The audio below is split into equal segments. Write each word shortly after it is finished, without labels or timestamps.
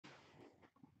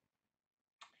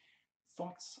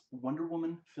thoughts Wonder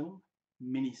Woman film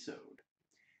minisode.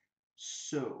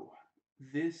 So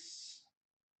this,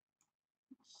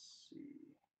 let's see,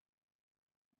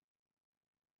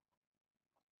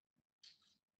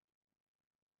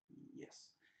 yes,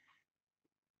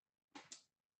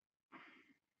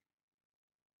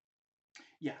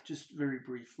 yeah, just very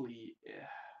briefly,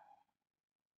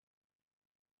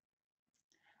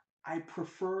 I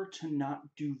prefer to not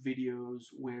do videos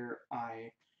where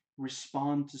I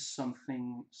respond to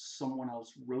something someone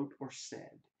else wrote or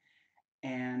said.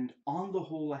 And on the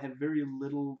whole, I have very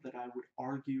little that I would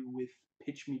argue with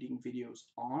pitch meeting videos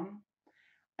on.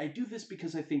 I do this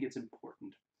because I think it's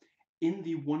important. In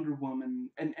the Wonder Woman,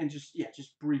 and just, yeah,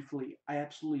 just briefly, I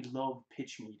absolutely love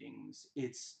pitch meetings.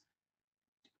 It's,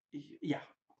 yeah,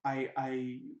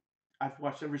 I I've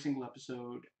watched every single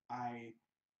episode.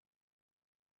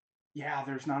 Yeah,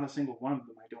 there's not a single one of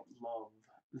them I don't love.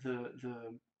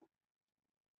 The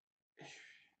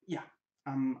yeah,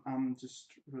 I'm just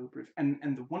real brief. And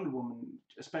the Wonder Woman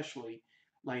especially,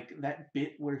 like that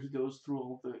bit where he goes through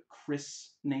all the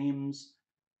Chris names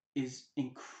is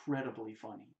incredibly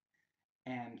funny.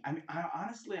 And I mean,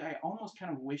 I almost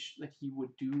kind of wish that he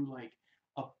would do like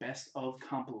a best of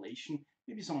compilation.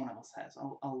 Maybe someone else has.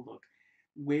 I'll look.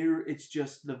 Where it's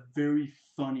just the very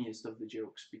funniest of the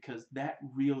jokes, because that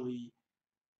really,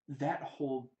 that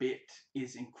whole bit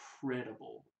is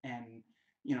incredible. And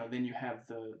then you have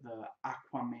the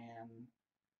Aquaman.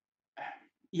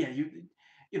 Yeah,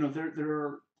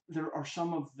 there are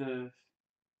some of the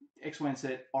X Y and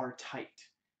Z are tight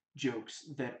jokes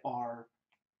that are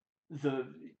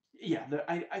the yeah,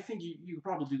 I think you could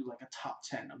probably do like a top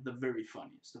 10 of the very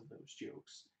funniest of those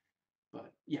jokes.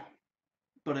 But yeah,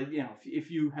 but if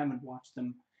you haven't watched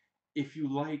them, if you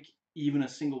like even a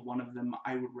single one of them,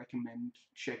 I would recommend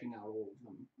checking out all of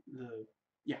them.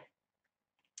 Yeah.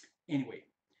 Anyway,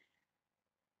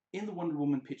 in the Wonder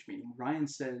Woman pitch meeting, Ryan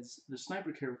says the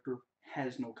sniper character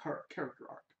has no character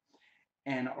arc,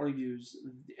 and argues,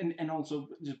 and also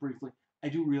just briefly, I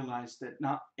do realize that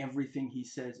not everything he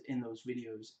says in those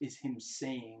videos is him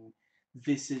saying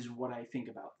this is what I think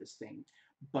about this thing,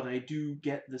 but I do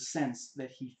get the sense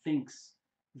that he thinks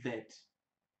that,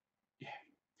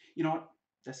 you know what,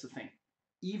 that's the thing.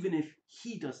 Even if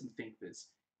he doesn't think this,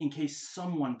 in case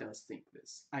someone does think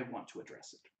this, I want to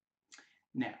address it.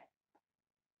 Now,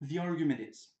 the argument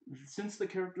is, since the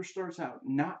character starts out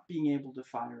not being able to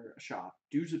fire a shot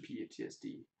due to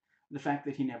PTSD, the fact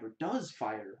that he never does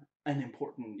fire an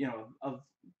important, a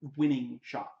winning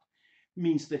shot,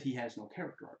 means that he has no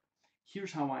character arc.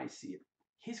 Here's how I see it.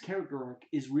 His character arc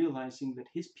is realizing that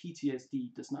his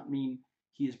PTSD does not mean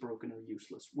he is broken or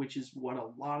useless, which is what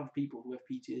a lot of people who have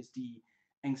PTSD,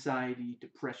 anxiety,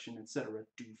 depression, etc.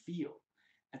 do feel.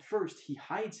 At first, he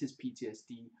hides his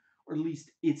PTSD, or at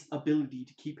least its ability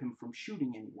to keep him from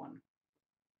shooting anyone.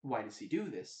 Why does he do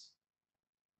this?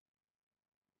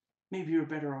 Maybe you're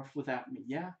better off without me,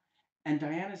 yeah? And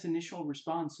Diana's initial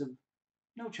response of,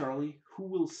 no, Charlie, who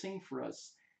will sing for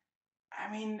us?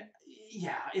 I mean,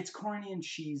 yeah, it's corny and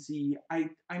cheesy. I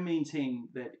maintain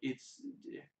that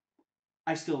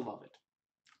I still love it.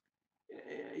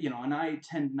 And I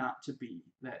tend not to be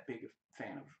that big a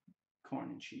fan of corn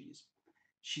and cheese.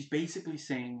 She's basically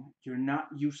saying you're not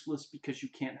useless because you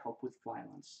can't help with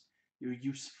violence. You're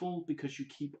useful because you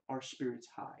keep our spirits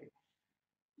high.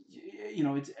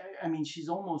 It's, I mean, she's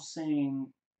almost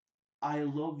saying, I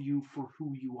love you for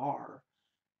who you are.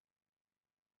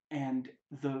 And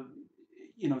the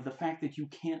fact that you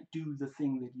can't do the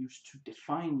thing that used to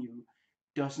define you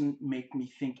doesn't make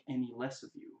me think any less of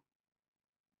you.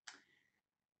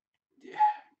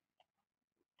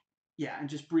 Yeah, and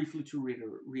just briefly to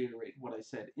reiterate what I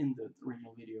said in the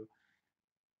original video,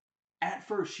 at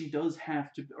first she does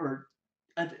have to, or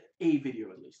at a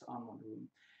video at least on Wonder Woman,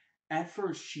 at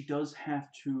first she does have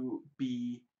to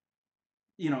be,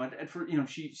 at first,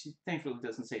 she thankfully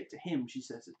doesn't say it to him, she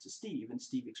says it to Steve, and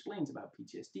Steve explains about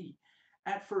PTSD.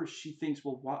 At first she thinks,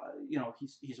 well, why,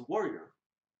 he's a warrior,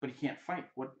 but he can't fight.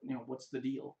 What's the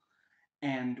deal?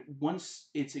 And once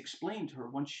it's explained to her,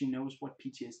 once she knows what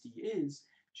PTSD is,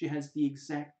 she has the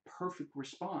exact perfect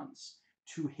response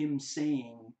to him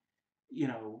saying,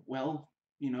 well,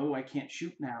 I can't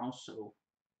shoot now, so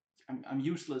I'm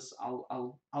useless.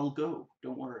 I'll go.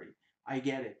 Don't worry. I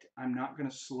get it. I'm not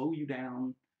gonna slow you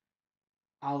down.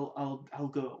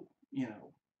 I'll go.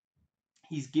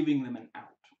 He's giving them an out.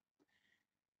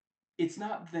 It's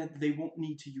not that they won't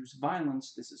need to use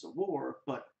violence. This is a war,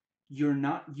 but you're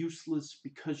not useless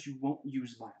because you won't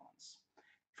use violence.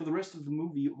 For the rest of the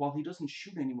movie, while he doesn't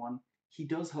shoot anyone, he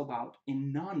does help out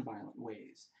in non-violent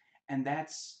ways, and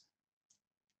that's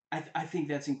I think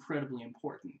that's incredibly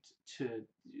important to,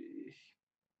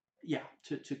 yeah,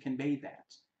 to convey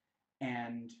that.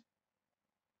 And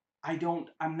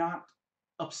I'm not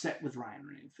upset with Ryan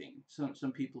or anything.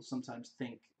 Some people sometimes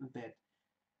think that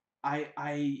I,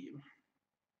 I,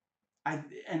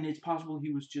 and it's possible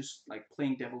he was just like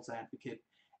playing devil's advocate.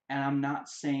 And I'm not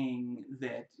saying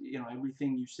that,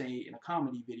 everything you say in a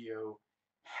comedy video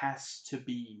has to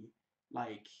be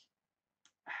like,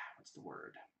 what's the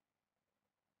word?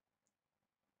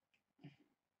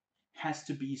 Has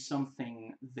to be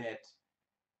something that,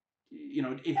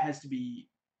 it has to be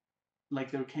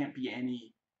like there can't be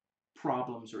any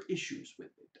problems or issues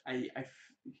with it.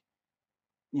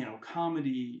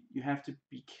 Comedy, you have to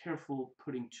be careful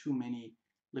putting too many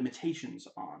limitations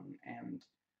on. And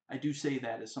I do say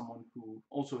that as someone who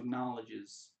also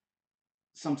acknowledges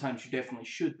sometimes you definitely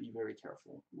should be very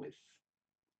careful with,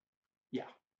 yeah.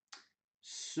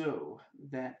 So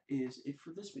that is it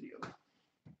for this video.